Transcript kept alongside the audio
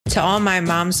To all my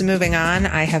moms moving on,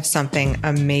 I have something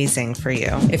amazing for you.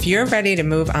 If you're ready to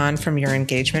move on from your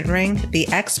engagement ring, the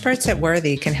experts at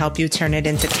Worthy can help you turn it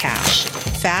into cash,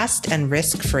 fast and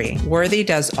risk-free. Worthy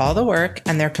does all the work,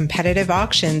 and their competitive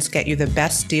auctions get you the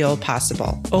best deal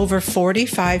possible. Over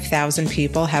 45,000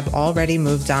 people have already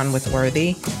moved on with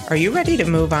Worthy. Are you ready to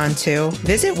move on too?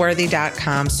 Visit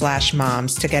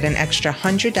worthy.com/moms to get an extra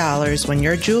 $100 when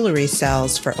your jewelry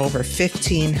sells for over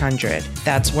 $1,500.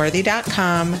 That's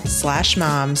worthy.com/moms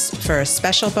for a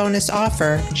special bonus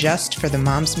offer just for the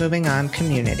Moms Moving On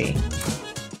community.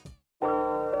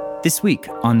 This week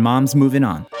on Moms Moving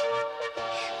On.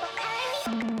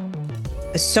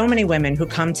 So many women who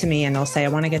come to me and they'll say, I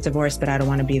want to get divorced, but I don't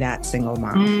want to be that single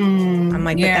mom. I'm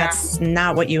like, but that's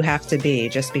not what you have to be,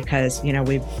 just because, you know,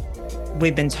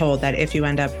 we've been told that if you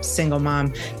end up single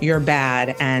mom, you're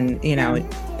bad and, you know,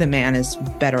 the man is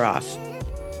better off.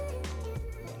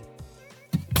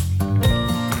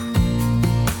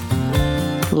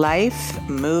 Life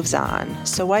moves on,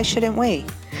 so why shouldn't we?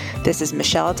 This is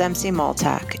Michelle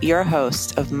Dempsey-Multack, your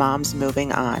host of Moms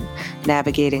Moving On,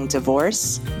 navigating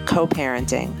divorce,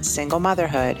 co-parenting, single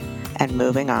motherhood, and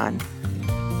moving on.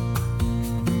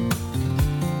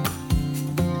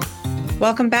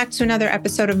 Welcome back to another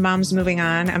episode of Moms Moving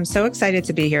On. I'm so excited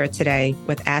to be here today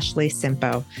with Ashley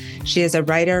Simpo. She is a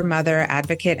writer, mother,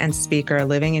 advocate, and speaker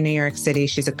living in New York City.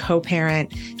 She's a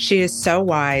co-parent. She is so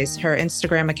wise. Her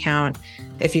Instagram account,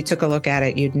 if you took a look at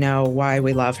it, you'd know why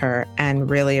we love her and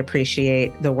really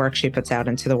appreciate the work she puts out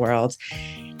into the world.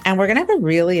 And we're going to have a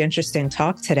really interesting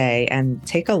talk today and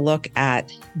take a look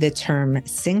at the term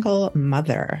single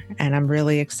mother. And I'm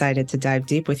really excited to dive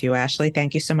deep with you, Ashley.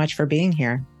 Thank you so much for being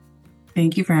here.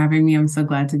 Thank you for having me. I'm so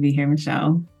glad to be here,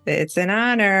 Michelle. It's an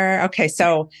honor. Okay,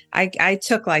 so I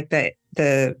took like the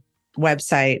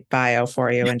website bio for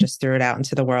you and just threw it out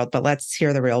into the world, but let's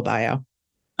hear the real bio.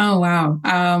 Oh, wow.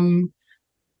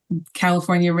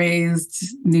 California raised,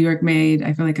 New York made.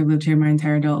 I feel like I've lived here my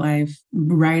entire adult life.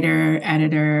 Writer,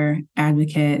 editor,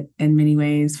 advocate in many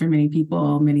ways for many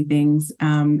people, many things.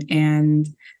 And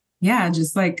yeah,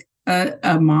 just like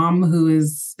a mom who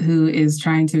is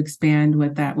trying to expand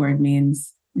what that word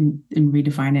means and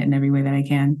redefine it in every way that I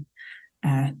can.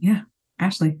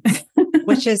 Ashley.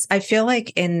 Which is, I feel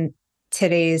like in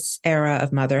today's era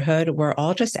of motherhood, we're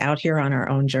all just out here on our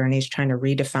own journeys trying to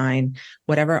redefine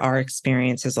whatever our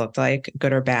experiences looked like,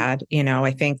 good or bad. You know,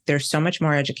 I think there's so much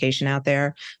more education out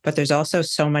there, but there's also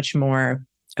so much more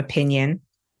opinion.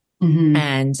 Mm-hmm.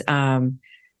 And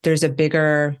there's a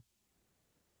bigger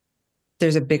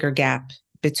gap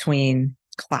between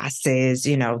classes,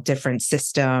 you know, different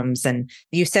systems. And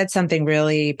you said something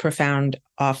really profound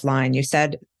offline. You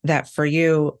said that for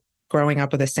you, growing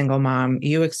up with a single mom,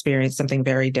 you experienced something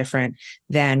very different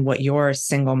than what your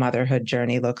single motherhood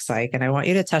journey looks like. And I want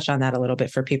you to touch on that a little bit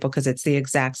for people, because it's the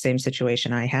exact same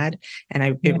situation I had.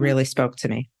 And it really spoke to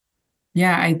me.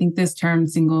 Yeah, I think this term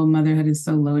single motherhood is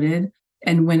so loaded.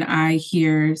 And when I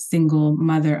hear single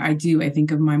mother, I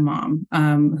think of my mom,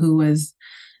 who was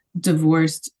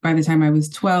divorced by the time I was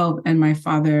 12, and my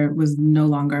father was no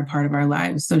longer a part of our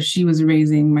lives. So she was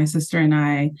raising my sister and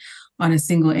I on a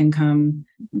single income,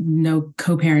 no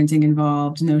co-parenting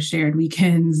involved, no shared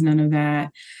weekends, none of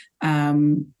that.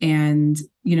 And,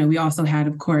 you know, we also had,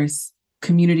 of course,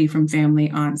 community from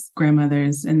family, aunts,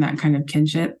 grandmothers, and that kind of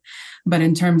kinship. But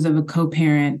in terms of a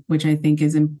co-parent, which I think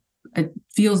it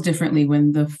feels differently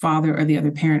when the father or the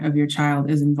other parent of your child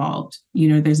is involved. You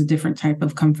know, there's a different type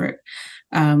of comfort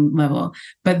level.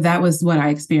 But that was what I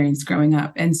experienced growing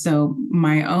up. And so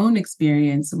my own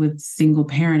experience with single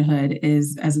parenthood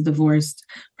is as a divorced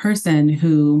person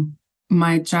who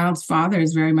my child's father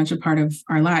is very much a part of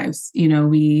our lives. You know,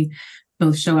 we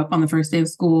both show up on the first day of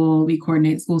school. We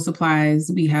coordinate school supplies.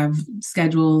 We have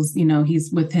schedules. You know,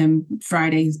 he's with him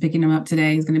Friday. He's picking him up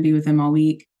today. He's going to be with him all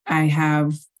week. I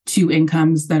have 2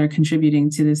 incomes that are contributing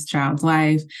to this child's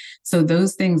life. So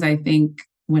those things, I think,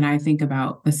 when I think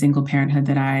about the single parenthood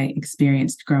that I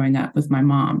experienced growing up with my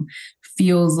mom,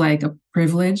 feels like a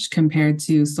privilege compared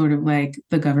to sort of like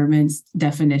the government's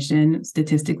definition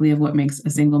statistically of what makes a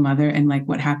single mother. And like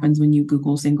what happens when you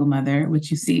Google single mother, what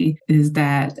you see is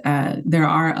that there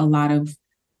are a lot of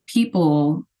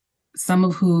people, some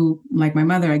of who, like my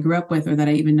mother, I grew up with, or that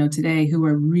I even know today, who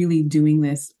are really doing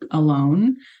this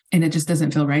alone. And it just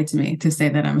doesn't feel right to me to say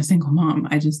that I'm a single mom.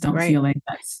 I just don't feel like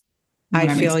that's.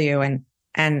 I feel you.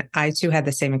 And I too had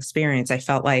the same experience. I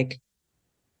felt like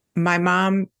my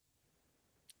mom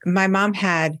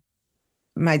had,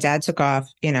 my dad took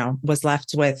off, you know, was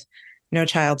left with no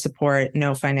child support,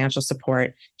 no financial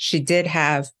support. She did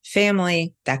have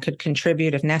family that could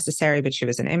contribute if necessary, but she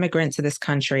was an immigrant to this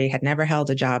country, had never held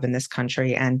a job in this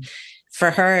country. And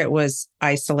for her, it was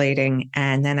isolating.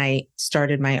 And then I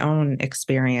started my own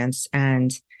experience,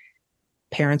 and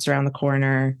parents around the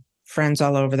corner, friends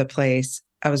all over the place.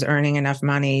 I was earning enough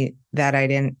money that I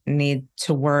didn't need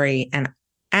to worry,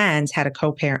 and had a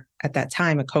co-parent at that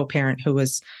time, a co-parent who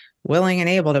was willing and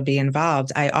able to be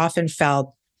involved. I often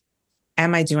felt,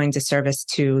 am I doing disservice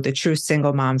to the true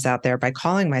single moms out there by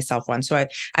calling myself one? So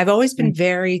I've always been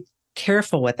very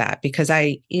careful with that, because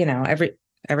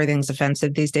everything's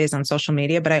offensive these days on social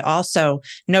media, but I also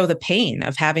know the pain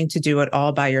of having to do it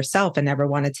all by yourself, and never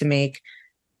wanted to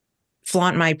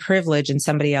flaunt my privilege in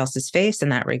somebody else's face in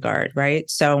that regard. Right.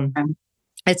 So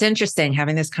it's interesting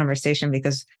having this conversation,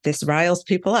 because this riles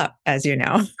people up, as you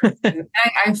know.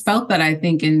 I felt that, I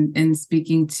think, in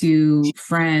speaking to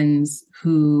friends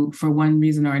who, for one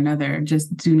reason or another,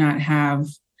 just do not have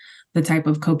the type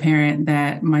of co-parent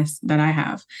that I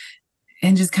have.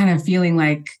 And just kind of feeling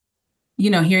like,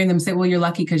 hearing them say, well, you're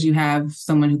lucky because you have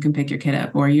someone who can pick your kid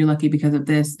up, or you're lucky because of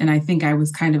this. And I think I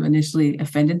was kind of initially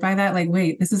offended by that. Like,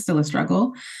 wait, this is still a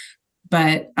struggle.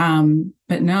 But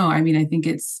no, I mean, I think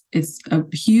it's a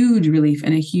huge relief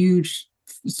and a huge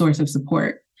source of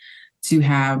support to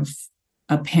have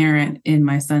a parent in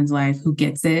my son's life who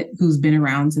gets it, who's been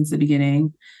around since the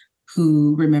beginning,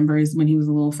 who remembers when he was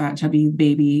a little fat, chubby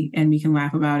baby, and we can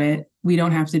laugh about it. We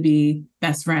don't have to be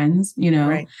best friends,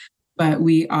 Right. but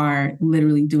we are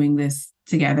literally doing this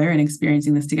together and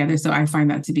experiencing this together. So I find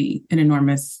that to be an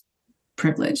enormous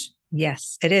privilege.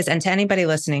 Yes, it is. And to anybody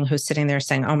listening who's sitting there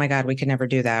saying, oh my God, we could never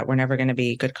do that, we're never going to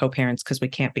be good co-parents because we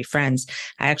can't be friends.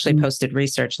 I actually posted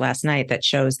research last night that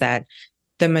shows that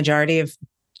the majority of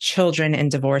children in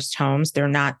divorced homes,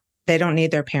 they don't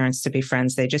need their parents to be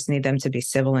friends. They just need them to be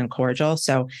civil and cordial.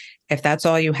 So if that's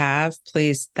all you have,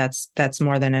 please, that's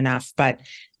more than enough. But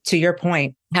to your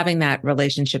point, having that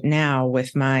relationship now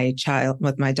with my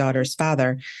daughter's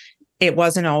father, it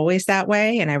wasn't always that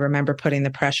way. And I remember putting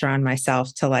the pressure on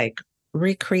myself to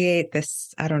recreate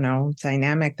this, I don't know,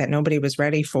 dynamic that nobody was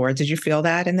ready for. Did you feel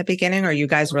that in the beginning, or you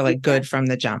guys were good from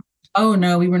the jump? Oh,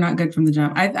 no, we were not good from the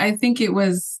jump. I think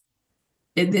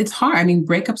it's hard. I mean,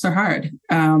 breakups are hard.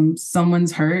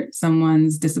 Someone's hurt,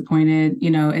 someone's disappointed,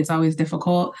 it's always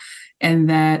difficult. And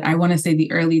that, I want to say,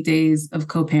 the early days of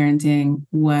co-parenting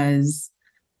was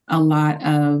a lot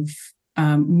of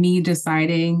me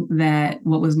deciding that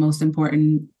what was most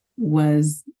important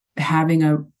was having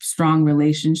a strong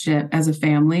relationship as a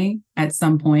family at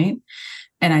some point.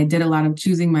 And I did a lot of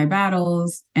choosing my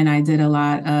battles, and I did a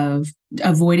lot of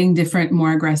avoiding different,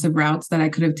 more aggressive routes that I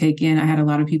could have taken. I had a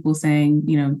lot of people saying,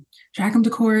 track them to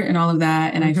court and all of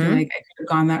that. And I feel like I could have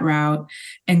gone that route,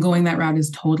 and going that route is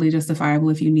totally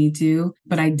justifiable if you need to.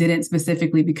 But I didn't,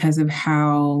 specifically because of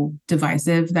how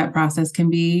divisive that process can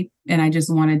be. And I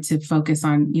just wanted to focus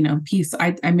on, peace.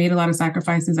 I made a lot of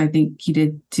sacrifices. I think he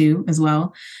did too, as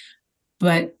well.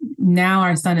 But now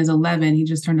our son is 11. He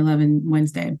just turned 11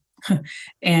 Wednesday.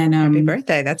 And happy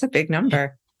birthday. That's a big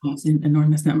number. It's an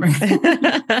enormous number.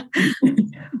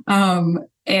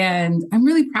 And I'm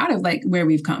really proud of where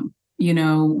we've come,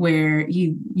 where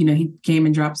he came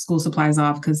and dropped school supplies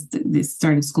off because they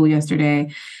started school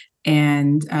yesterday,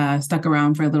 and stuck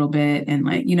around for a little bit. And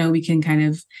we can kind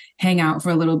of hang out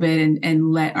for a little bit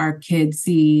and let our kids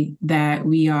see that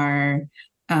we are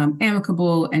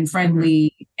amicable and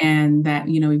friendly, and that,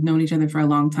 we've known each other for a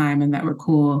long time, and that we're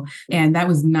cool. And that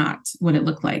was not what it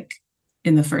looked like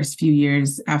in the first few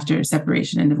years after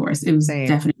separation and divorce. It was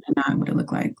definitely not what it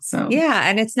looked like. So yeah.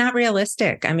 And it's not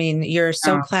realistic. I mean, you're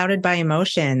so clouded by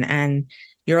emotion, and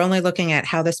you're only looking at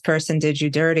how this person did you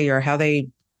dirty, or how they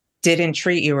didn't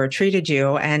treat you or treated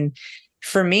you. And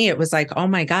for me, it was like, oh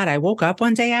my God, I woke up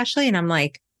one day, Ashley, and I'm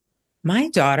like, my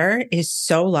daughter is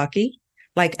so lucky.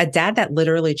 Like, a dad that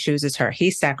literally chooses her.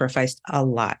 He sacrificed a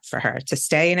lot for her to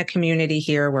stay in a community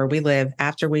here where we live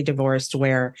after we divorced,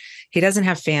 where he doesn't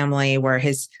have family, where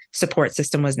his support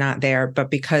system was not there, but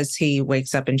because he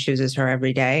wakes up and chooses her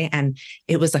every day. And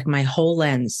it was like my whole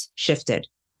lens shifted,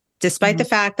 despite the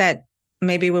fact that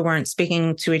maybe we weren't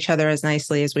speaking to each other as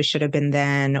nicely as we should have been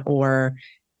then, or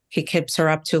he keeps her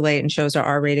up too late and shows her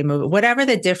R-rated movie. Whatever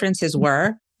the differences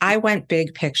were, I went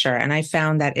big picture, and I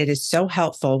found that it is so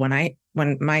helpful when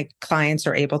my clients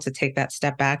are able to take that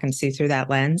step back and see through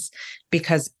that lens,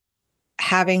 because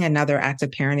having another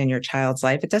active parent in your child's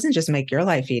life, it doesn't just make your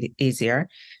life easier.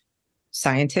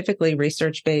 Scientifically,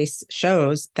 research-based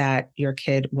shows that your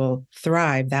kid will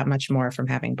thrive that much more from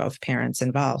having both parents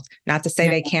involved. Not to say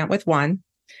they can't with one,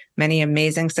 many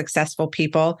amazing, successful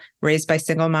people raised by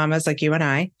single mamas like you and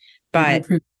I, but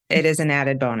it is an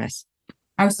added bonus.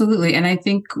 Absolutely. And I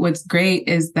think what's great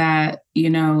is that,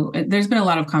 there's been a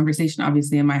lot of conversation,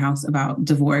 obviously, in my house about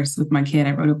divorce with my kid.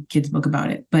 I wrote a kid's book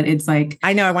about it, but it's like,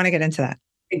 I know, I want to get into that.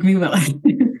 We will.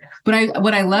 But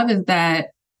what I love is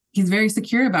that he's very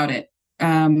secure about it.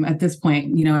 At this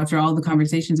point, after all the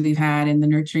conversations we've had and the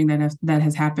nurturing that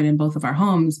has happened in both of our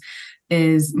homes,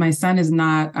 is my son is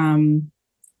not,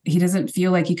 he doesn't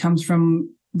feel like he comes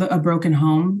from a broken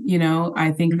home.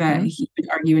 I think that he could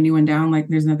argue anyone down, like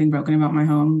there's nothing broken about my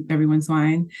home. Everyone's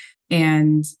fine.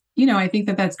 And, I think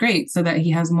that that's great, so that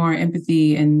he has more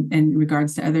empathy in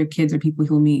regards to other kids or people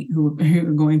he'll meet who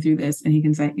are going through this. And he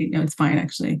can say, it's fine,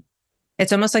 actually.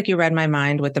 It's almost like you read my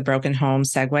mind with the broken home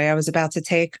segue I was about to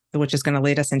take, which is going to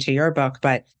lead us into your book.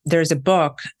 But there's a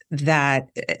book that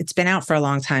it's been out for a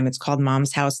long time. It's called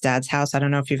Mom's House, Dad's House. I don't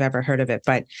know if you've ever heard of it,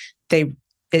 but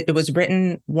it was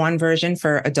written one version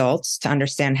for adults to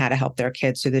understand how to help their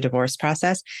kids through the divorce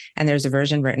process. And there's a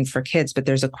version written for kids, but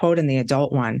there's a quote in the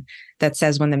adult one that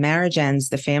says, when the marriage ends,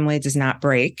 the family does not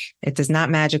break. It does not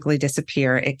magically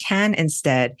disappear. It can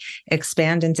instead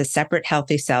expand into separate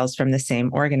healthy cells from the same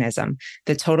organism.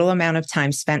 The total amount of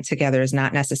time spent together is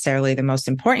not necessarily the most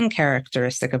important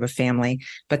characteristic of a family,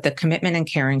 but the commitment and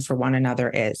caring for one another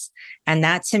is. And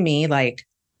that, to me,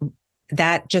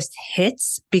 that just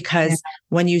hits, because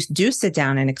when you do sit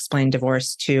down and explain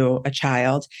divorce to a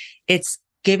child, it's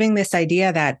giving this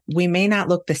idea that we may not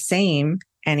look the same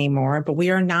anymore, but we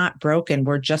are not broken.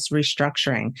 We're just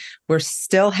restructuring. We're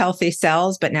still healthy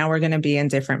cells, but now we're going to be in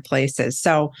different places.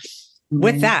 So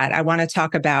with that, I want to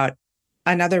talk about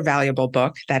another valuable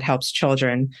book that helps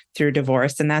children through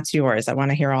divorce, and that's yours. I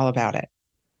want to hear all about it.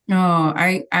 Oh,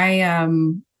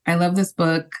 I love this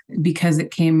book because it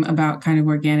came about kind of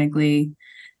organically.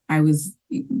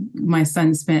 My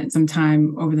son spent some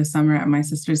time over the summer at my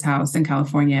sister's house in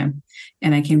California,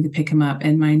 and I came to pick him up.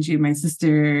 And mind you, my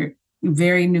sister,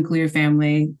 very nuclear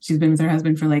family. She's been with her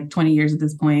husband for like 20 years at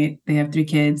this point. They have 3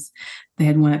 kids. They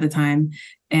had 1 at the time.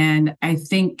 And I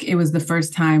think it was the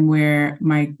first time where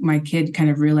my kid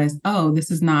kind of realized, oh, this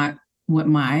is not what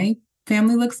my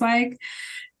family looks like.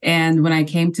 And when I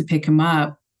came to pick him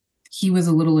up, he was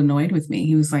a little annoyed with me.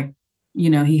 He was like,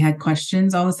 he had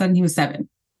questions. All of a sudden, he was 7.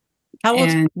 How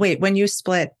old? Wait, when you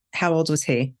split, how old was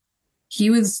he? He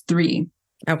was 3.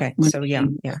 Okay. So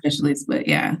young. Yeah. Officially split.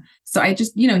 Yeah. So I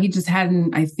just, he just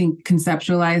hadn't, I think,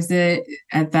 conceptualized it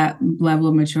at that level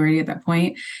of maturity at that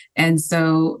point. And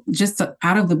so just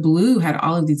out of the blue had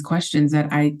all of these questions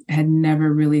that I had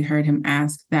never really heard him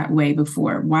ask that way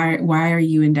before. Why are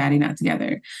you and Daddy not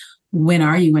together? When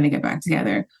are you going to get back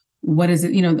together? What is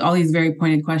it? All these very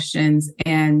pointed questions.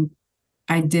 And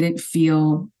I didn't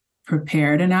feel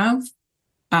prepared enough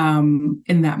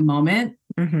in that moment.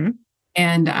 Mm-hmm.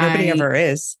 And nobody ever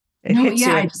is. I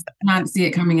just did not see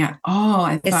it coming at all.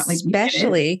 I thought,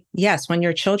 especially, yes, when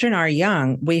your children are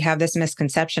young, we have this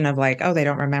misconception of like, oh, they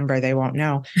don't remember, they won't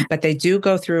know. But they do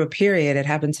go through a period, it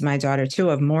happened to my daughter too,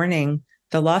 of mourning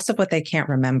the loss of what they can't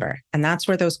remember. And that's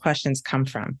where those questions come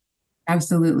from.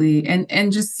 Absolutely.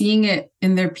 And just seeing it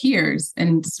in their peers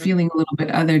and just feeling a little bit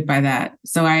othered by that.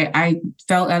 So I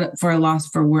felt a loss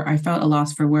for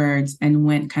words, and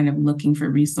went kind of looking for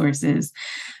resources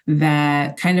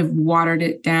that kind of watered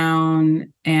it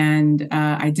down. And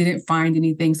I didn't find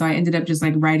anything. So I ended up just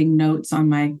like writing notes on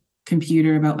my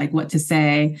computer about like what to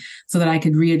say so that I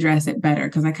could readdress it better.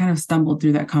 Cause I kind of stumbled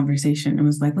through that conversation and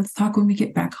was like, let's talk when we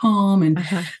get back home,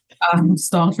 and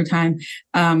stalled for time.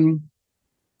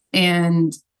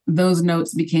 And those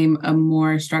notes became a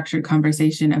more structured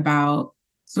conversation about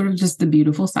sort of just the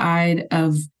beautiful side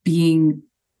of being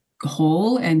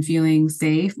whole and feeling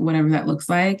safe, whatever that looks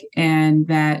like. And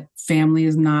that family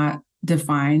is not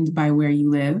defined by where you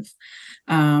live.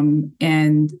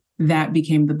 And that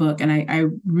became the book. And I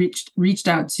reached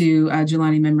out to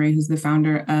Jelani Memory, who's the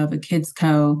founder of a kids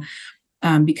co,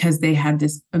 because they had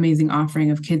this amazing offering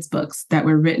of kids books that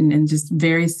were written in just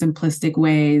very simplistic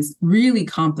ways, really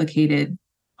complicated,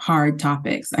 hard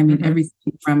topics. I mean,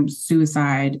 everything from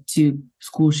suicide to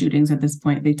school shootings at this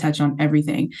point, they touch on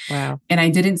everything. Wow. And I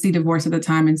didn't see divorce at the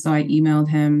time. And so I emailed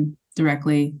him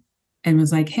directly and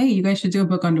was like, hey, you guys should do a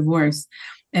book on divorce.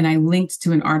 And I linked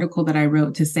to an article that I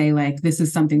wrote to say, like, this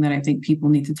is something that I think people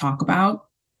need to talk about.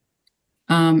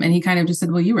 And he kind of just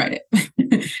said, well, you write it.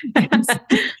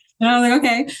 And I was like,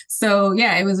 okay. So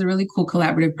yeah, it was a really cool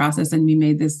collaborative process. And we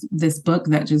made this book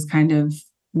that just kind of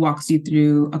walks you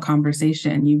through a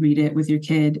conversation. You read it with your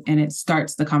kid and it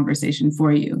starts the conversation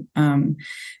for you, and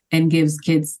gives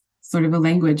kids sort of a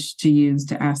language to use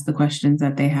to ask the questions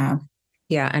that they have.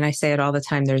 Yeah. And I say it all the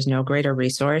time. There's no greater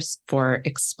resource for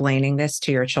explaining this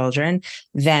to your children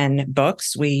than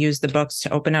books. We use the books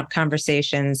to open up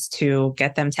conversations, to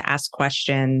get them to ask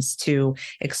questions, to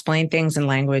explain things in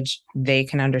language they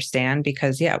can understand.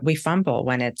 Because, yeah, we fumble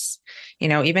when it's,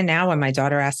 even now when my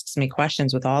daughter asks me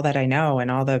questions with all that I know and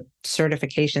all the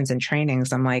certifications and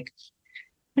trainings, I'm like,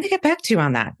 I'm going to get back to you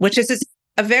on that, which is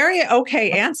a very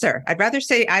okay answer. I'd rather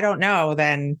say I don't know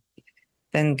than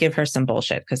give her some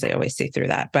bullshit, because they always see through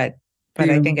that. But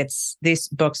I think these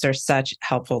books are such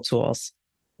helpful tools.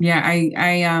 Yeah,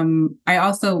 I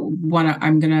also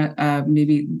I'm gonna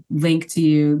maybe link to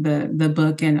you the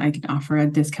book, and I can offer a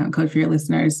discount code for your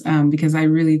listeners, because I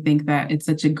really think that it's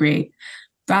such a great,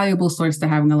 valuable source to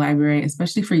have in the library,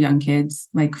 especially for young kids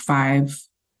like 5,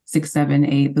 6, 7,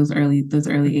 8, those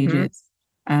early ages.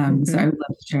 So I would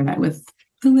love to share that with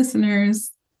the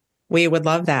listeners. We would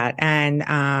love that. And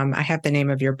I have the name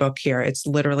of your book here. It's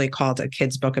literally called A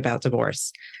Kid's Book About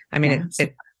Divorce. I mean,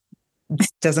 it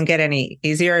doesn't get any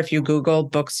easier. If you Google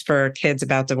books for kids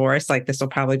about divorce, like this will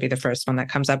probably be the first one that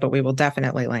comes up, but we will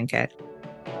definitely link it.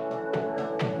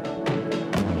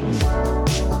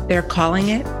 They're calling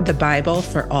it the Bible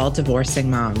for all divorcing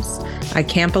moms. I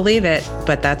can't believe it,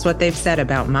 but that's what they've said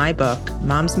about my book,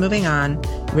 Moms Moving On,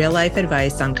 Real Life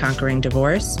Advice on Conquering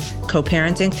Divorce,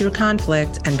 Co-Parenting Through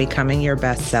Conflict, and Becoming Your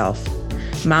Best Self.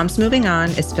 Moms Moving On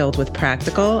is filled with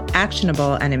practical,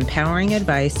 actionable, and empowering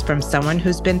advice from someone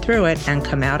who's been through it and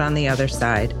come out on the other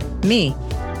side, me.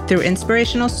 Through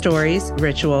inspirational stories,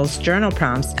 rituals, journal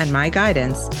prompts, and my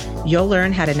guidance, you'll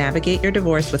learn how to navigate your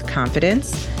divorce with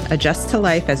confidence, adjust to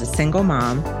life as a single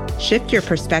mom, shift your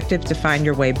perspective to find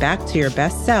your way back to your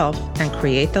best self, and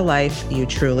create the life you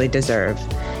truly deserve.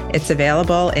 It's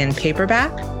available in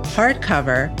paperback,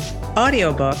 hardcover,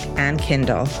 audiobook, and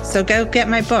Kindle. So go get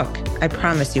my book. I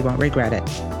promise you won't regret it.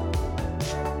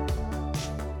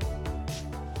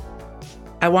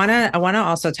 I want to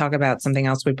also talk about something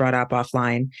else we brought up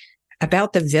offline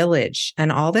about the village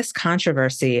and all this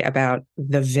controversy about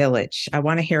the village. I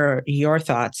want to hear your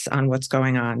thoughts on what's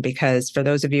going on, because for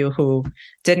those of you who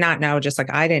did not know, just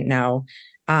like I didn't know,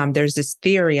 there's this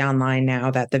theory online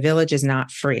now that the village is not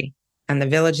free, and the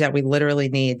village that we literally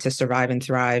need to survive and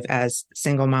thrive as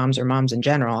single moms or moms in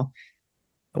general,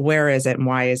 where is it and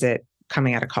why is it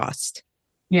coming at a cost?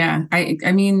 Yeah,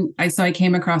 I mean, I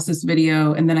came across this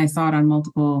video, and then I saw it on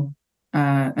multiple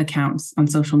accounts on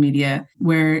social media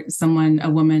where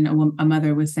a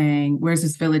mother was saying, "Where's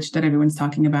this village that everyone's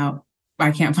talking about?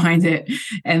 I can't find it."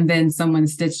 And then someone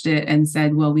stitched it and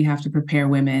said, "Well, we have to prepare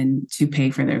women to pay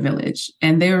for their village."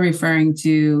 And they were referring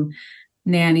to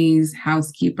nannies,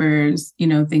 housekeepers,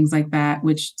 things like that,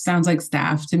 which sounds like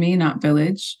staff to me, not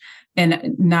village.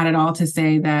 And not at all to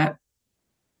say that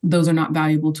those are not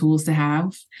valuable tools to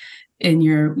have in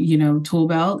your, tool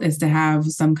belt, is to have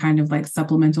some kind of like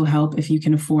supplemental help if you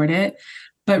can afford it.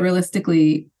 But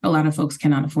realistically, a lot of folks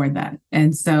cannot afford that.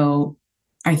 And so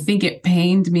I think it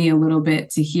pained me a little bit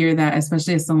to hear that,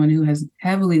 especially as someone who has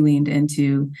heavily leaned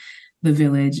into the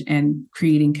village and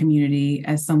creating community,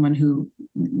 as someone who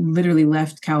literally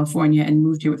left California and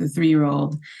moved here with a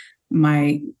 3-year-old.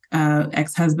 My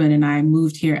ex-husband and I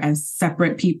moved here as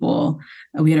separate people.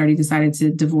 We had already decided to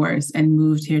divorce and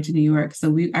moved here to New York.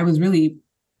 So I was really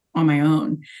on my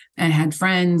own. I had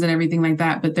friends and everything like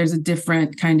that, but there's a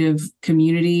different kind of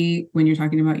community when you're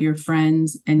talking about your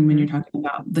friends and when you're talking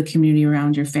about the community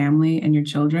around your family and your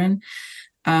children.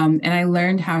 And I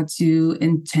learned how to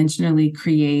intentionally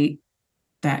create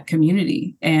that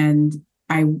community. And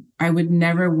I would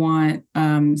never want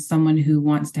someone who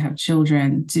wants to have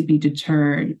children to be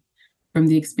deterred from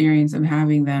the experience of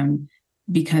having them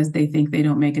because they think they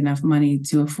don't make enough money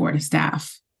to afford a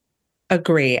staff.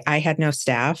 Agree. I had no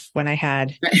staff when I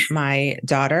had my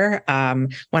daughter.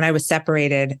 When I was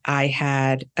separated, I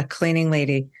had a cleaning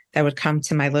lady that would come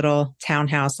to my little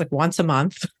townhouse like once a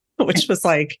month, which was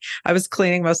like, I was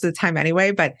cleaning most of the time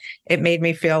anyway, but it made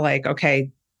me feel like,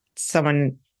 okay,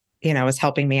 someone was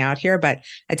helping me out here, but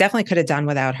I definitely could have done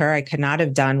without her. I could not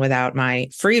have done without my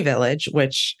free village,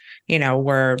 which,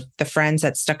 were the friends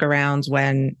that stuck around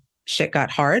when shit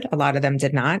got hard. A lot of them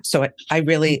did not. So I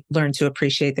really learned to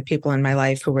appreciate the people in my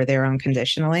life who were there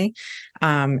unconditionally.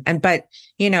 But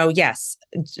yes,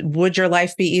 would your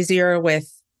life be easier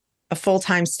with a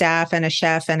full-time staff and a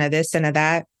chef and a this and a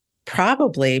that?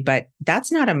 Probably, but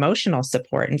that's not emotional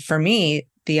support. And for me,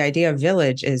 the idea of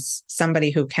village is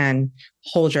somebody who can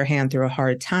hold your hand through a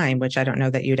hard time, which I don't know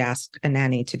that you'd ask a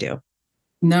nanny to do.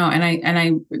 No, and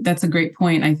I that's a great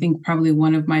point. I think probably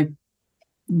one of my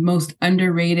most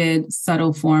underrated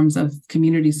subtle forms of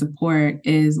community support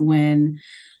is when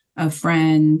a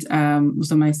friend.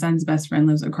 So my son's best friend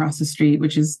lives across the street,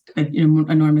 which is an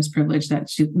enormous privilege that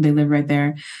they live right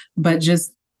there. But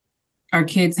just our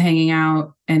kids hanging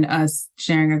out and us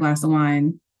sharing a glass of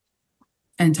wine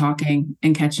and talking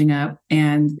and catching up.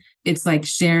 And it's like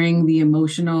sharing the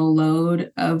emotional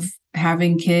load of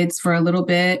having kids for a little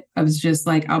bit. I was just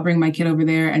like, I'll bring my kid over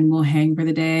there and we'll hang for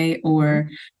the day, or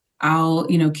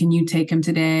can you take him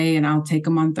today? And I'll take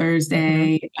him on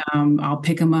Thursday. I'll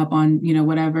pick him up on,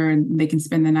 whatever, and they can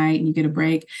spend the night and you get a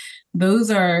break.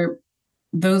 Those are,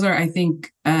 I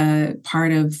think,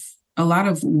 part of a lot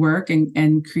of work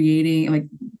and creating, like,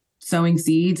 sowing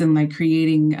seeds and like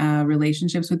creating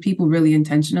relationships with people really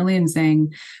intentionally and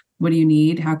saying, what do you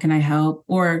need? How can I help?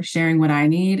 Or sharing what I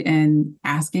need and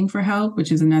asking for help,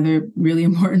 which is another really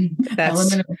important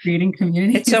element of creating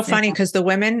community. It's so funny because the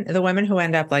women who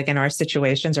end up like in our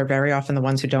situations are very often the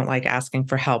ones who don't like asking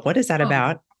for help. What is that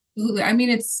about? Absolutely. I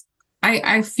mean,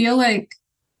 I feel like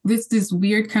this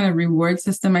weird kind of reward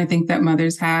system I think that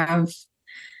mothers have,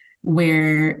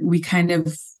 where we kind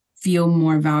of feel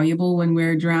more valuable when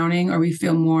we're drowning, or we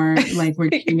feel more like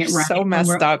we're doing it right. So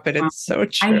messed up, but it's so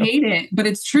true. I hate it, but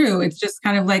it's true. It's just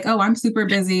kind of like, oh, I'm super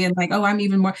busy, and like, oh, I'm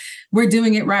even more. We're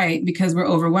doing it right because we're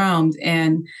overwhelmed.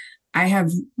 And I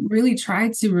have really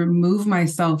tried to remove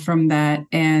myself from that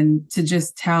and to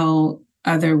just tell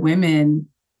other women,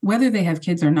 whether they have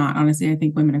kids or not. Honestly, I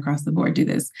think women across the board do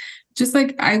this. Just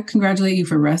like, I congratulate you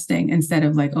for resting instead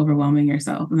of like overwhelming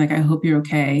yourself. And like, I hope you're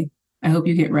okay. I hope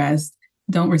you get rest.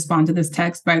 Don't respond to this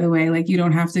text, by the way. Like, you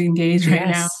don't have to engage right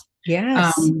now.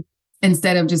 Yes.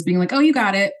 Instead of just being like, oh, you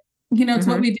got it. It's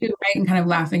what we do, right? And kind of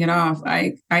laughing it off.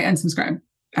 I unsubscribe.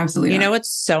 Absolutely. You know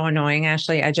what's so annoying,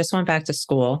 Ashley? I just went back to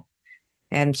school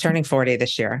and I'm turning 40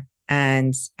 this year.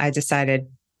 And I decided,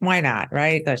 why not,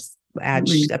 right? Let's add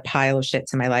a pile of shit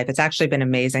to my life. It's actually been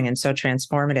amazing and so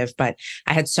transformative. But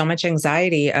I had so much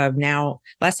anxiety of now,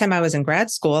 last time I was in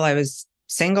grad school, I was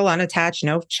single, unattached,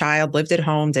 no child, lived at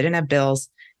home, didn't have bills.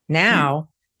 Now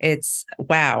it's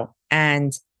wow.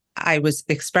 And I was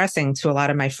expressing to a lot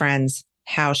of my friends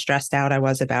how stressed out I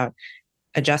was about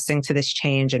adjusting to this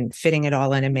change and fitting it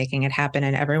all in and making it happen.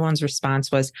 And everyone's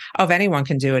response was, oh, if anyone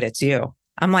can do it, it's you.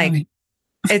 I'm like,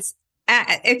 it's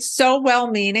so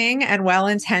well-meaning and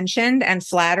well-intentioned and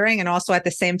flattering. And also at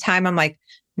the same time, I'm like,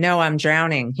 no, I'm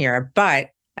drowning here. But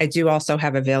I do also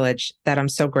have a village that I'm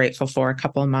so grateful for, a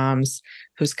couple of moms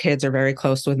whose kids are very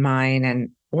close with mine, and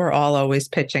we're all always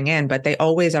pitching in, but they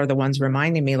always are the ones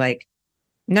reminding me like,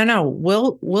 no,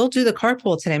 we'll do the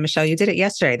carpool today, Michelle. You did it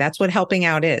yesterday. That's what helping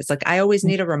out is. Like, I always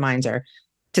need a reminder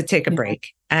to take a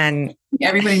break. And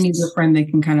everybody needs a friend they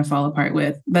can kind of fall apart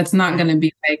with. That's not going to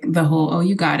be like the whole, oh,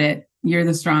 you got it. You're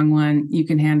the strong one. You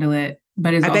can handle it.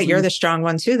 But I bet you're the strong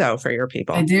one too, though, for your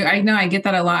people. I do. I know. I get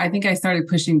that a lot. I think I started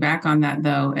pushing back on that,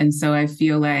 though. And so I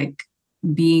feel like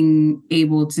being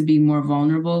able to be more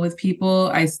vulnerable with people,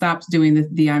 I stopped doing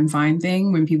the I'm fine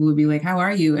thing when people would be like, how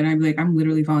are you? And I'd be like, I'm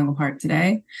literally falling apart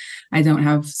today. I don't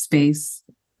have space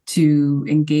to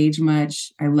engage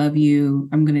much. I love you.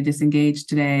 I'm going to disengage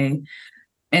today.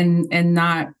 And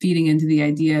not feeding into the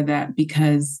idea that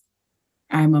because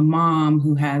I'm a mom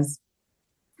who has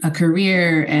a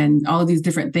career and all of these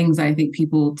different things I think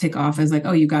people tick off as like,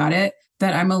 oh, you got it,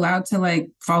 that I'm allowed to like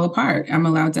fall apart. I'm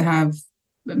allowed to have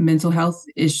a mental health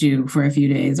issue for a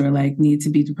few days, or like need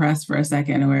to be depressed for a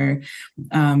second, or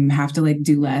have to like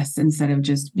do less instead of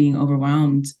just being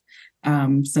overwhelmed,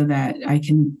 so that I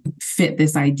can fit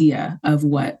this idea of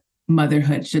what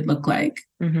motherhood should look like.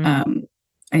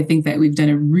 I think that we've done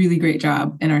a really great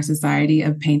job in our society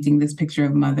of painting this picture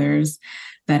of mothers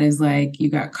that is like, you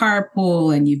got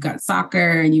carpool and you've got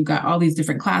soccer and you've got all these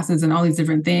different classes and all these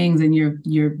different things, and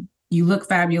you look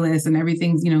fabulous and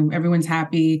everything's, everyone's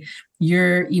happy.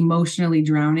 You're emotionally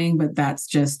drowning, but that's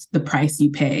just the price you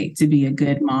pay to be a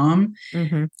good mom.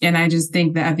 And I just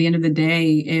think that at the end of the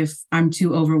day, if I'm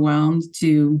too overwhelmed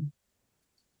to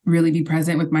really be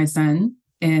present with my son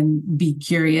and be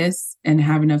curious and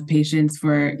have enough patience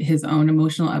for his own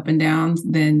emotional up and downs,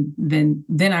 then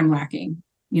I'm lacking.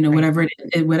 Whatever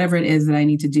it is that I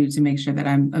need to do to make sure that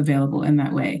I'm available in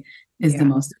that way is the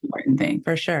most important thing.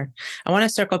 For sure. I want to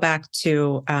circle back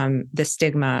to the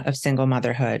stigma of single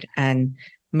motherhood, and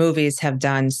movies have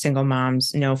done single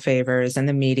moms no favors, and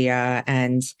the media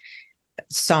and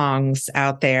songs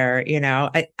out there.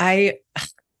 I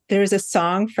there's a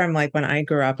song from like when I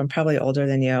grew up. I'm probably older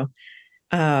than you.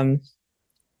 Oh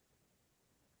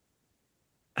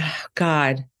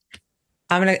God,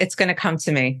 it's gonna come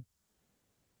to me.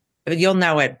 You'll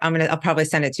know it. I'll probably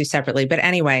send it to you separately. But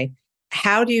anyway,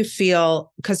 how do you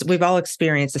feel? Because we've all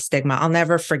experienced the stigma. I'll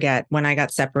never forget when I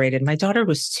got separated. My daughter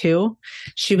was 2.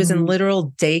 She was in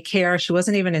literal daycare. She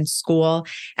wasn't even in school.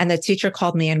 And the teacher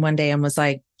called me in one day and was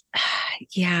like,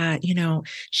 yeah,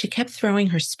 she kept throwing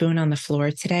her spoon on the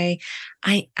floor today.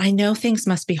 I know things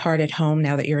must be hard at home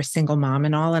now that you're a single mom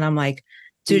and all. And I'm like,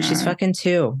 dude, she's fucking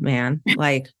 2, man.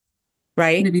 Like,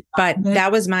 right. But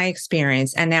that was my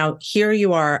experience. And now here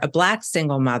you are, a Black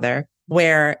single mother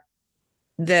where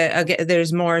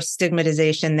there's more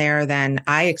stigmatization there than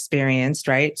I experienced,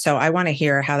 right? So I want to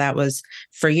hear how that was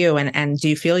for you. And do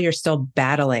you feel you're still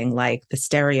battling like the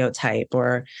stereotype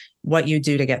or what you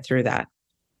do to get through that?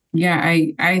 Yeah,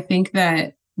 I think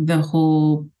that the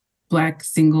whole Black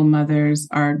single mothers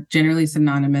are generally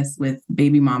synonymous with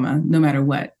baby mama, no matter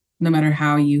what, no matter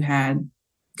how you had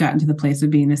gotten to the place of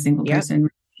being a single person.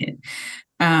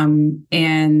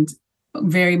 And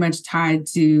very much tied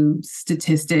to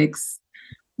statistics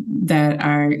that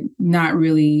are not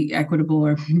really equitable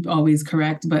or always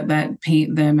correct, but that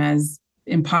paint them as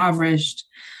impoverished,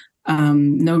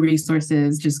 no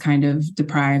resources, just kind of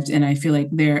deprived. And I feel like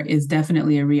there is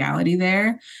definitely a reality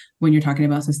there when you're talking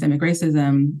about systemic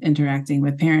racism interacting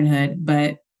with parenthood.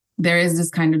 But there is this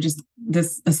kind of just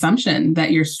this assumption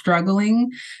that you're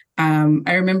struggling.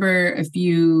 I remember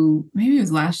maybe it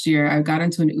was last year, I got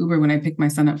into an Uber when I picked my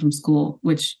son up from school,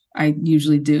 which I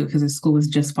usually do because the school was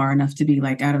just far enough to be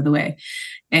like out of the way.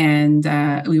 And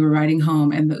we were riding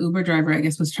home and the Uber driver, I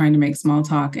guess, was trying to make small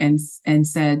talk and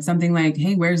said something like,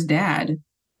 "Hey, where's dad?"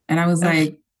 And I was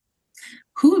like,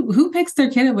 who picks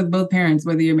their kid up with both parents,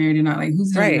 whether you're married or not? Like,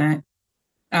 who's doing that?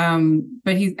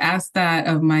 But he asked that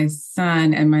of my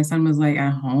son, and my son was like,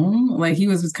 "At home?" Like, he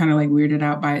was just kind of like weirded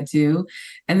out by it too.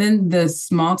 And then the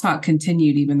small talk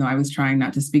continued, even though I was trying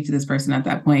not to speak to this person at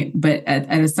that point. But at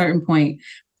a certain point,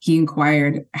 he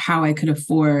inquired how I could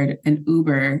afford an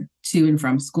Uber to and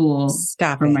from school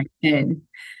for my kid.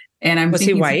 And I'm was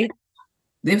thinking, he white?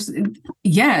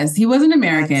 Yes, he wasn't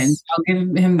American. I'll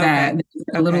give him that.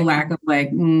 A little lack of like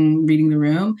reading the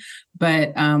room,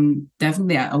 but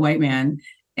definitely a white man.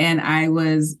 And I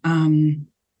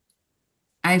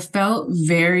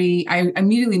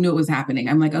immediately knew it was happening.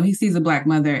 I'm like, oh, he sees a Black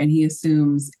mother and he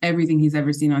assumes everything he's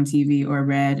ever seen on TV or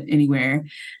read anywhere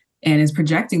and is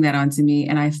projecting that onto me.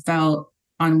 And I felt,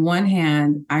 on one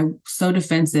hand, I'm so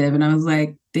defensive, and I was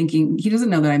like thinking, he doesn't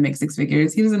know that I make 6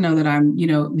 figures. He doesn't know that I'm,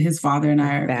 his father and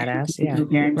I are badass,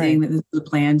 parenting, that this is a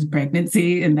planned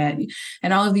pregnancy, and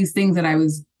all of these things that I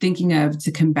was thinking of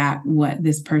to combat what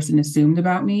this person assumed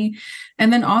about me.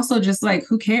 And then also just like,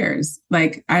 who cares?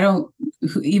 Like,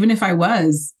 even if I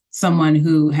was someone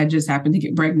who had just happened to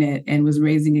get pregnant and was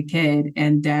raising a kid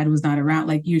and dad was not around,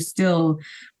 like, you're still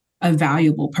a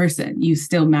valuable person. You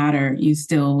still matter. You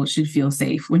still should feel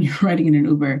safe when you're riding in an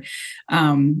Uber.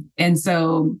 And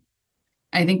so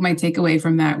I think my takeaway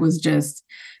from that was just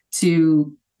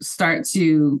to start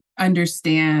to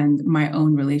understand my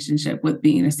own relationship with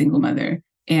being a single mother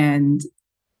and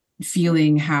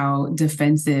feeling how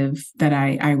defensive that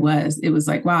I was. It was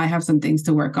like, wow, I have some things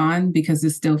to work on because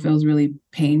this still feels really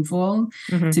painful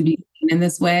to be in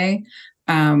this way.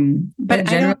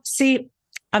 But I don't see...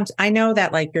 I know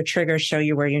that like your triggers show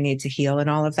you where you need to heal and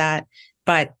all of that,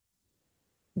 but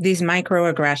these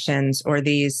microaggressions or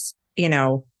these,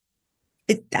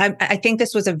 I think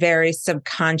this was a very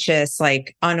subconscious,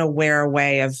 like unaware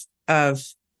way of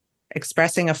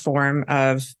expressing a form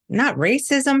of not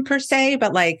racism per se,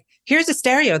 but like, here's a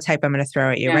stereotype I'm going to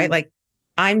throw at you, right? Like,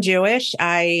 I'm Jewish,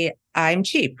 I'm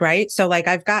cheap, right? So like,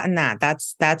 I've gotten that.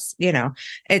 That's it's.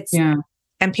 Yeah.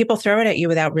 And people throw it at you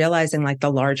without realizing like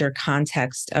the larger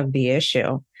context of the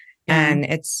issue. Yeah. And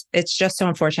it's just so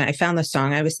unfortunate. I found the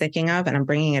song I was thinking of and I'm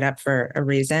bringing it up for a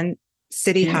reason.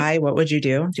 City High, What Would You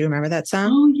Do? Do you remember that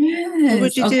song? Oh, yes. What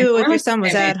would you do if your son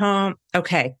was at home?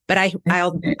 Okay. But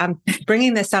I'm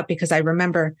bringing this up because I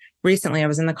remember recently I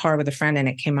was in the car with a friend and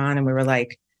it came on and we were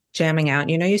like jamming out.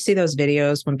 You see those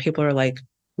videos when people are like,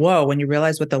 whoa, when you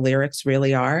realize what the lyrics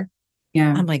really are.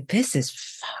 Yeah. I'm like, this is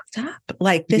fucked up.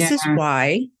 Like, this is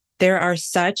why there are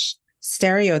such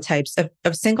stereotypes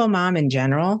of single mom in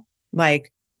general.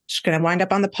 Like, she's going to wind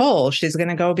up on the pole. She's going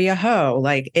to go be a hoe.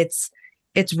 Like, it's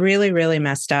really, really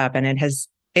messed up. And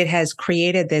it has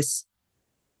created this,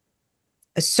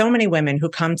 so many women who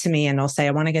come to me and they'll say,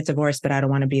 I want to get divorced, but I don't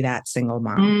want to be that single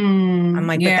mom. I'm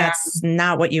like, but that's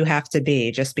not what you have to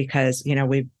be just because,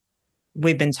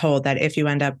 we've been told that if you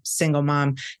end up single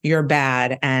mom, you're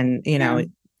bad. And,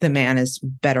 the man is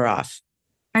better off.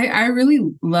 I really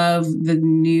love the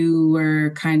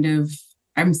newer kind of,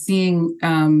 I'm seeing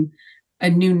a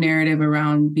new narrative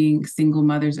around being single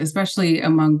mothers, especially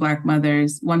among Black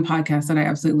mothers. One podcast that I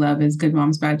absolutely love is Good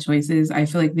Moms, Bad Choices. I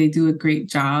feel like they do a great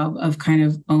job of kind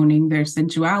of owning their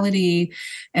sensuality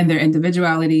and their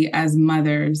individuality as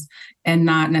mothers, and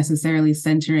not necessarily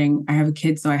centering, I have a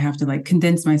kid, so I have to like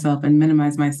condense myself and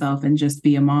minimize myself and just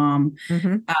be a mom.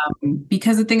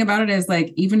 Because the thing about it is,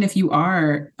 like, even if you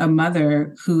are a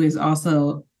mother who is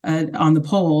also on the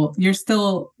pole, you're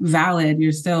still valid.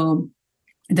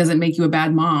 It doesn't make you a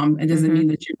bad mom. It doesn't mean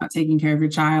that you're not taking care of your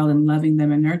child and loving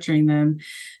them and nurturing them.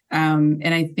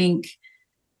 And I think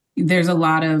there's a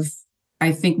lot of,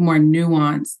 more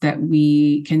nuance that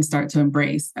we can start to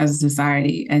embrace as a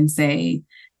society and say,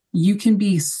 you can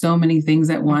be so many things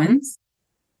at once,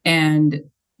 and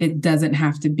it doesn't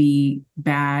have to be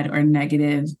bad or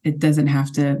negative. It doesn't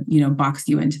have to, box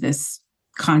you into this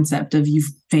concept of you've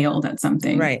failed at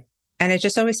something. Right. And it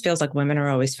just always feels like women are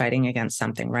always fighting against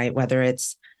something, right? Whether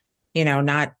it's,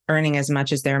 not earning as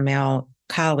much as their male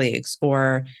colleagues,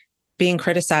 or being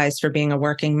criticized for being a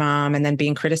working mom, and then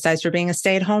being criticized for being a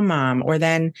stay-at-home mom, or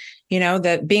then,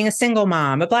 being a single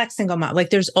mom, a Black single mom. Like,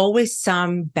 there's always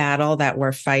some battle that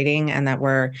we're fighting, and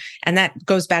that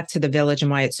goes back to the village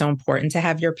and why it's so important to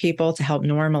have your people to help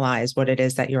normalize what it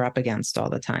is that you're up against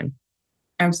all the time.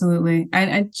 Absolutely.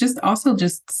 And just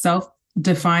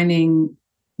self-defining,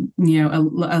 a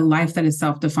life that is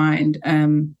self-defined,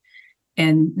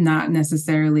 and not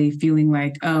necessarily feeling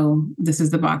like, oh, this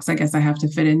is the box I guess I have to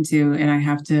fit into, and I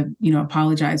have to,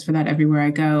 apologize for that everywhere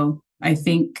I go. I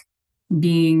think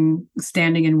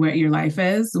standing in where your life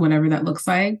is, whatever that looks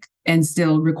like, and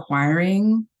still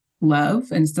requiring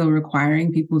love and still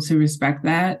requiring people to respect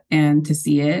that and to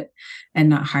see it and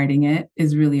not hiding it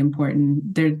is really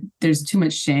important. There's too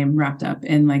much shame wrapped up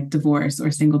in like divorce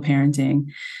or single parenting.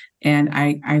 And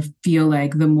I feel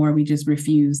like the more we just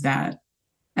refuse that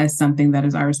as something that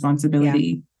is our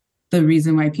responsibility, the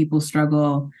reason why people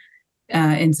struggle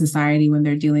in society when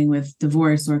they're dealing with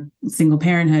divorce or single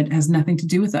parenthood has nothing to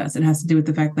do with us. It has to do with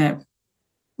the fact that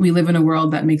we live in a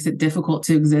world that makes it difficult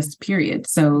to exist, period.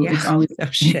 So it's always,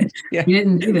 we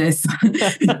didn't do this.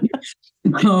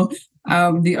 So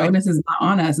the onus is not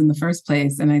on us in the first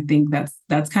place. And I think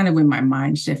that's kind of when my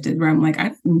mind shifted, where I'm like, I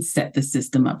didn't set the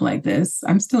system up like this.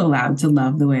 I'm still allowed to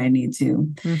love the way I need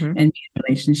to and be in a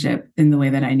relationship in the way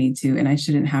that I need to. And I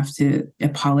shouldn't have to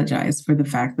apologize for the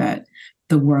fact that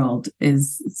the world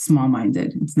is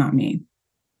small-minded. It's not me.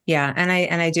 Yeah. And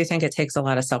I do think it takes a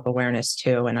lot of self-awareness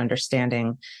too, and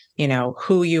understanding,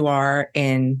 who you are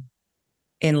in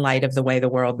light of the way the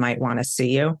world might want to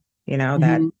see you,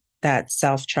 that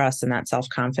self-trust and that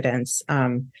self-confidence,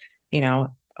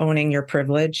 owning your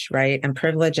privilege, right? And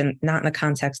privilege, and not in the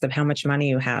context of how much money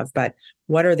you have, but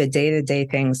what are the day-to-day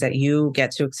things that you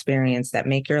get to experience that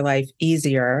make your life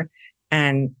easier,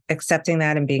 and accepting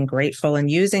that and being grateful and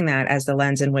using that as the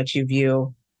lens in which you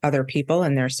view other people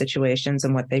and their situations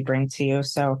and what they bring to you.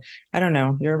 So I don't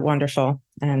know, you're wonderful.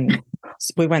 And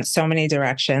we went so many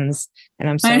directions, and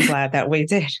I'm so glad that we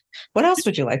did. What else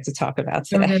would you like to talk about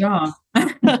today? Not at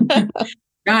all.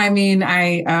 I mean,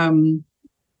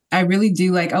 I really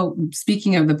do like,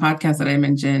 speaking of the podcast that I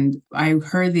mentioned, I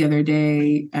heard the other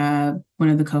day, one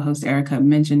of the co-hosts, Erica,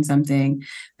 mentioned something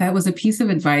that was a piece of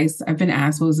advice. I've been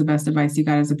asked, what was the best advice you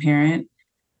got as a parent?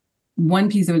 One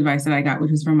piece of advice that I got,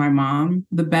 which was from my mom,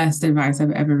 the best advice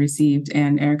I've ever received,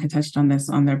 and Erica touched on this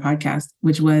on their podcast,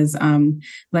 which was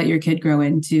let your kid grow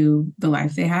into the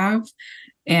life they have.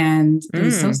 And it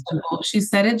was so simple. She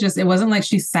said it wasn't like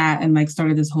she sat and like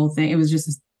started this whole thing. It was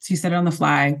just, she said it on the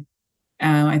fly.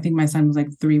 I think my son was like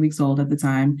 3 weeks old at the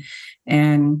time.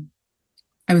 And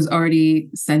I was already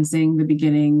sensing the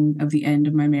beginning of the end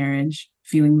of my marriage,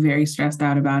 feeling very stressed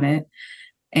out about it,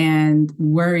 and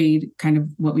worried, kind of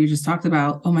what we just talked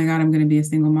about. Oh my God, I'm going to be a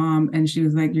single mom. And she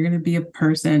was like, you're going to be a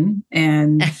person,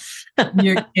 and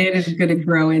your kid is going to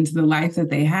grow into the life that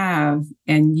they have.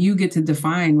 And you get to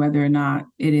define whether or not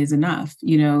it is enough,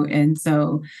 And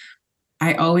so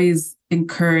I always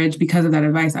encourage, because of that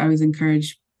advice, I always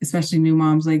encourage, especially new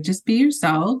moms, like, just be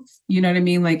yourself. You know what I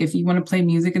mean? Like, if you want to play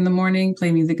music in the morning,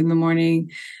 play music in the morning.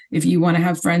 If you want to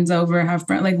have friends over, have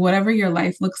friends, like whatever your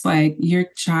life looks like, your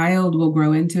child will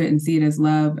grow into it and see it as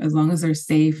love, as long as they're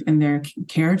safe and they're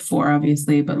cared for,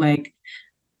 obviously. But like,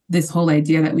 this whole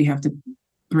idea that we have to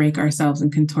break ourselves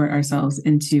and contort ourselves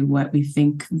into what we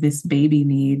think this baby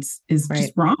needs is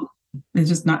just wrong. It's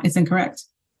just not, it's incorrect.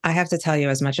 I have to tell you,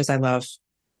 as much as I love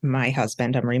my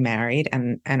husband, I'm remarried,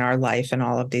 and our life and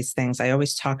all of these things, I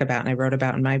always talk about, and I wrote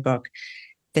about in my book,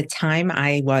 the time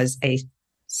I was a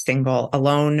single,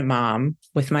 alone mom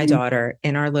with my daughter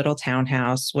in our little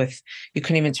townhouse you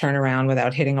couldn't even turn around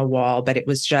without hitting a wall, but it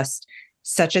was just,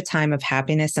 such a time of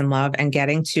happiness and love and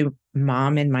getting to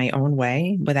mom in my own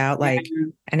way without like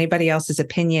anybody else's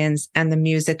opinions, and the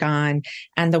music on,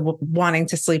 and the wanting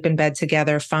to sleep in bed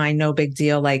together. Fine. No big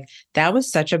deal. Like that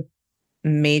was such a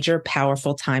major,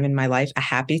 powerful time in my life, a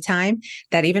happy time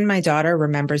that even my daughter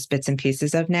remembers bits and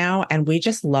pieces of now. And we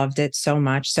just loved it so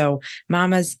much. So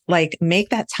mamas, like, make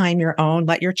that time your own,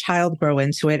 let your child grow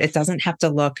into it. It doesn't have to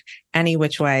look any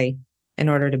which way in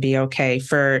order to be okay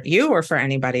for you or for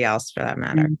anybody else for that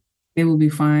matter. They will be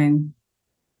fine.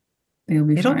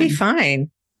 It'll be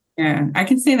fine. Yeah. I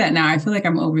can say that now. I feel like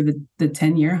I'm over the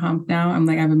 10-year hump now. I'm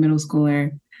like, I have a middle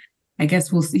schooler. I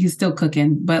guess we'll see. He's still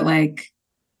cooking, but like,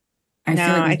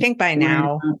 I think by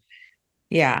now,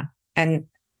 yeah. And,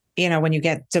 you know, when you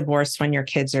get divorced when your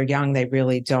kids are young, they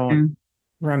really don't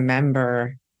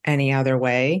remember any other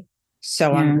way.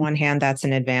 So on one hand, that's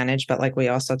an advantage. But like we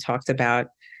also talked about,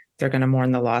 they're going to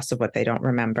mourn the loss of what they don't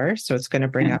remember. So it's going to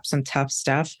bring up some tough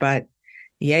stuff. But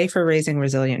yay for raising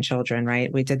resilient children,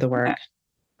 right? We did the work.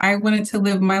 I wanted to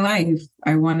live my life.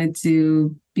 I wanted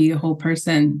to be a whole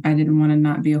person. I didn't want to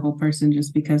not be a whole person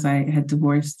just because I had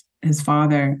divorced his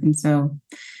father. And so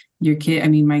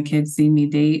my kids see me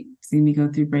date, see me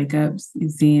go through breakups,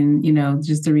 seeing, you know,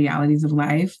 just the realities of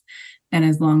life. And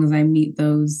as long as I meet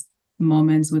those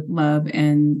moments with love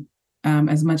and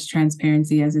as much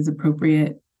transparency as is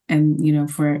appropriate and, you know,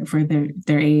 for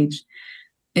their age,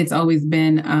 it's always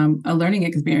been a learning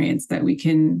experience that we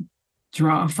can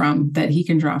draw from, that he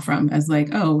can draw from, as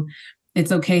like, oh,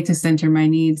 it's okay to center my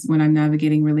needs when I'm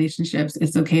navigating relationships.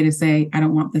 It's okay to say, I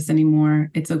don't want this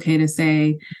anymore. It's okay to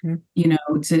say, you know,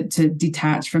 to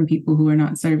detach from people who are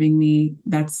not serving me.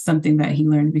 That's something that he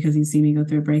learned because he's seen me go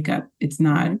through a breakup. It's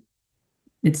not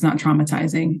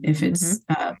traumatizing if it's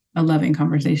a loving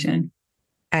conversation.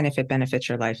 And if it benefits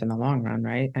your life in the long run,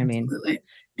 right? I mean,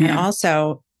 and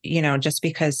also, you know, just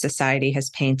because society has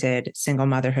painted single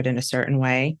motherhood in a certain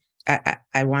way,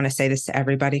 I want to say this to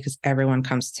everybody because everyone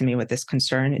comes to me with this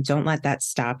concern. Don't let that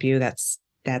stop you.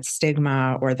 That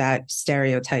stigma or that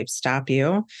stereotype stop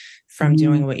you from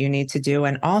doing what you need to do.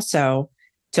 And also,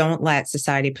 don't let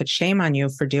society put shame on you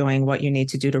for doing what you need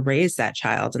to do to raise that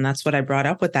child. And that's what I brought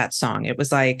up with that song. It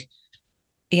was like,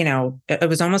 you know, it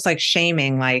was almost like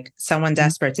shaming, like someone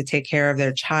desperate to take care of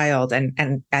their child.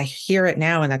 And I hear it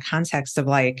now in the context of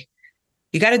like,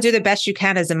 you got to do the best you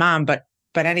can as a mom, but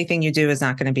anything you do is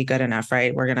not going to be good enough,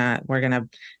 right? We're going to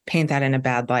paint that in a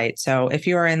bad light. So if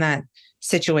you are in that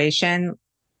situation,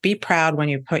 be proud when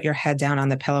you put your head down on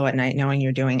the pillow at night, knowing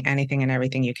you're doing anything and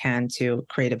everything you can to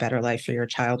create a better life for your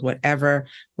child, whatever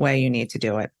way you need to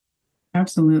do it.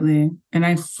 Absolutely. And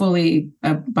I fully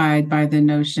abide by the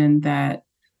notion that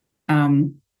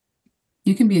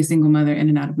you can be a single mother in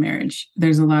and out of marriage.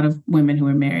 There's a lot of women who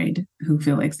are married who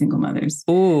feel like single mothers.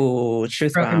 Ooh,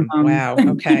 truth bomb. Wow.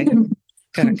 Okay.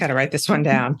 Gotta write this one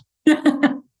down.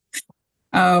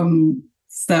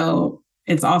 So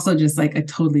it's also just like a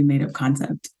totally made up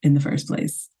concept in the first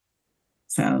place.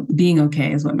 So being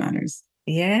okay is what matters.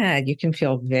 Yeah, you can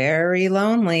feel very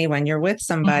lonely when you're with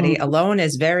somebody. Alone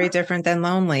is very different than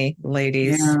lonely,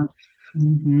 ladies. Yeah.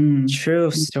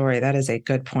 True story. That is a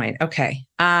good point. Okay.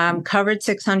 Covered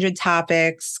 600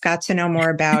 topics, got to know more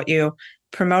about you,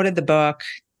 promoted the book,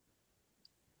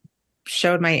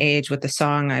 showed my age with the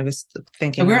song I was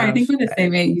thinking of. I think we're the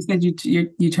same age. You said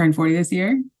you turned 40 this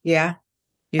year? Yeah.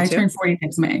 I turned 40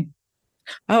 next May.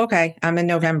 Oh, okay. I'm in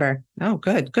November. Oh,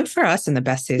 good. Good for us in the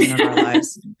best season of our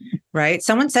lives. Right.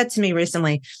 Someone said to me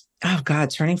recently, oh God,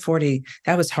 turning 40,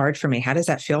 that was hard for me. How does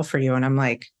that feel for you? And I'm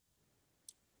like,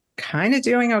 kind of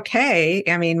doing okay.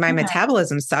 I mean, my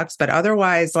metabolism sucks, but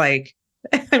otherwise, like,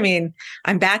 I mean,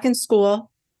 I'm back in school.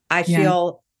 I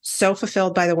feel so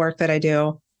fulfilled by the work that I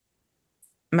do.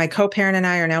 My co-parent and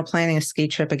I are now planning a ski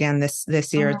trip again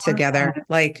this year together.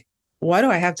 Like, what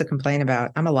do I have to complain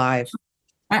about? I'm alive.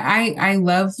 I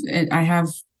love it. I have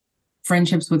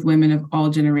friendships with women of all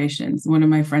generations. One of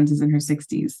my friends is in her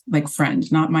 60s, like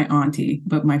friend, not my auntie,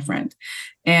 but my friend.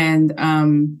 And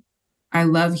I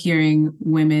love hearing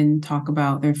women talk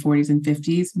about their 40s and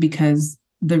 50s because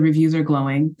the reviews are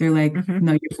glowing. They're like,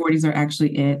 no, your 40s are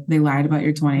actually it. They lied about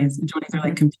your 20s. The 20s are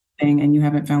like confusing and you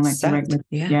haven't found like the right lip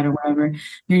yet or whatever.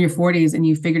 You're in your 40s and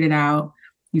you figured it out.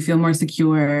 You feel more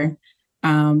secure.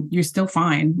 You're still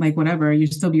fine, like whatever. You're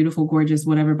still beautiful, gorgeous,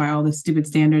 whatever, by all the stupid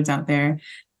standards out there.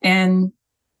 And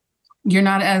you're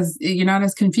not as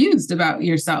confused about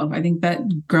yourself. I think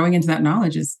that growing into that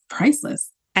knowledge is priceless.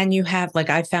 And you have, like,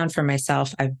 I found for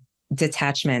myself,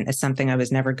 detachment is something I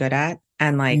was never good at.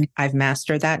 And like, I've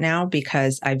mastered that now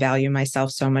because I value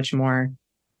myself so much more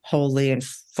wholly and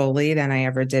fully than I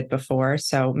ever did before.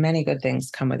 So many good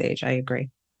things come with age. I agree.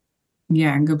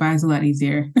 Yeah, and goodbye is a lot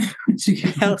easier.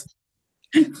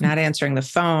 Not answering the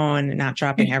phone, not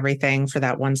dropping everything for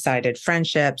that one-sided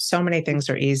friendship. So many things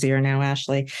are easier now,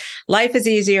 Ashley. Life is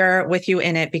easier with you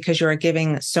in it because you are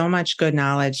giving so much good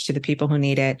knowledge to the people who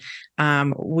need it.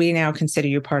 We now consider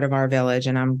you part of our village,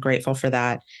 and I'm grateful for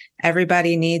that.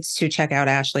 Everybody needs to check out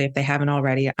Ashley if they haven't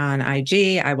already on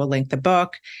IG. I will link the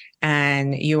book.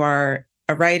 And you are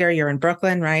a writer. You're in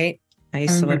Brooklyn, right? I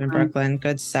used to live in Brooklyn.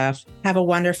 Good stuff. Have a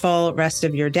wonderful rest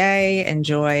of your day.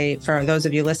 Enjoy. For those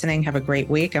of you listening, have a great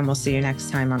week, and we'll see you next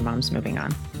time on Moms Moving On.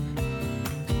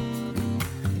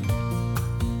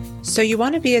 So you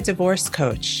want to be a divorce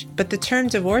coach, but the term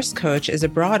divorce coach is a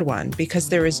broad one because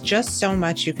there is just so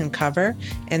much you can cover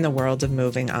in the world of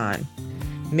moving on.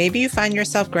 Maybe you find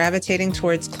yourself gravitating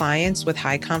towards clients with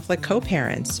high conflict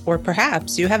co-parents, or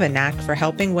perhaps you have a knack for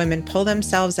helping women pull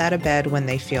themselves out of bed when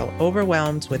they feel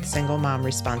overwhelmed with single mom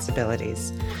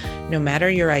responsibilities. No matter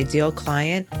your ideal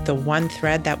client, the one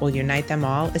thread that will unite them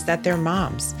all is that they're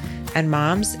moms, and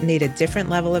moms need a different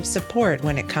level of support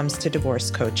when it comes to divorce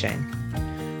coaching.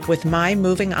 With my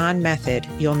Moving On method,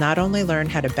 you'll not only learn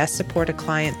how to best support a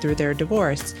client through their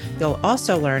divorce, you'll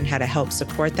also learn how to help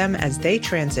support them as they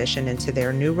transition into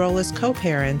their new role as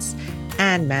co-parents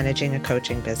and managing a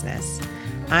coaching business.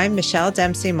 I'm Michelle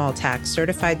Dempsey-Multack,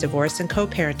 certified divorce and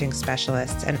co-parenting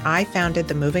specialist, and I founded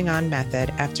the Moving On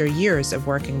method after years of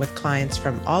working with clients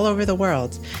from all over the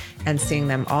world and seeing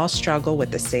them all struggle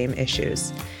with the same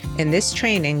issues. In this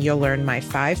training, you'll learn my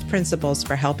 5 principles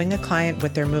for helping a client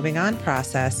with their moving on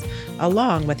process,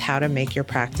 along with how to make your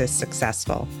practice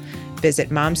successful. Visit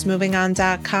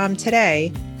momsmovingon.com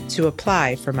today to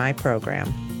apply for my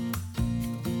program.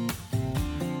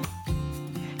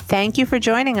 Thank you for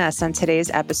joining us on today's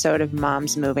episode of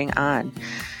Moms Moving On.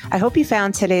 I hope you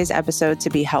found today's episode to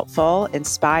be helpful,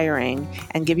 inspiring,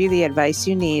 and give you the advice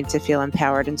you need to feel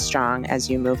empowered and strong as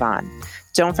you move on.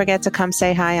 Don't forget to come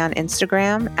say hi on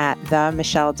Instagram at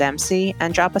 @MichelleDempsey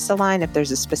and drop us a line if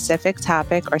there's a specific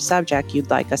topic or subject you'd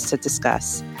like us to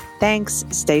discuss. Thanks.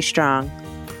 Stay strong.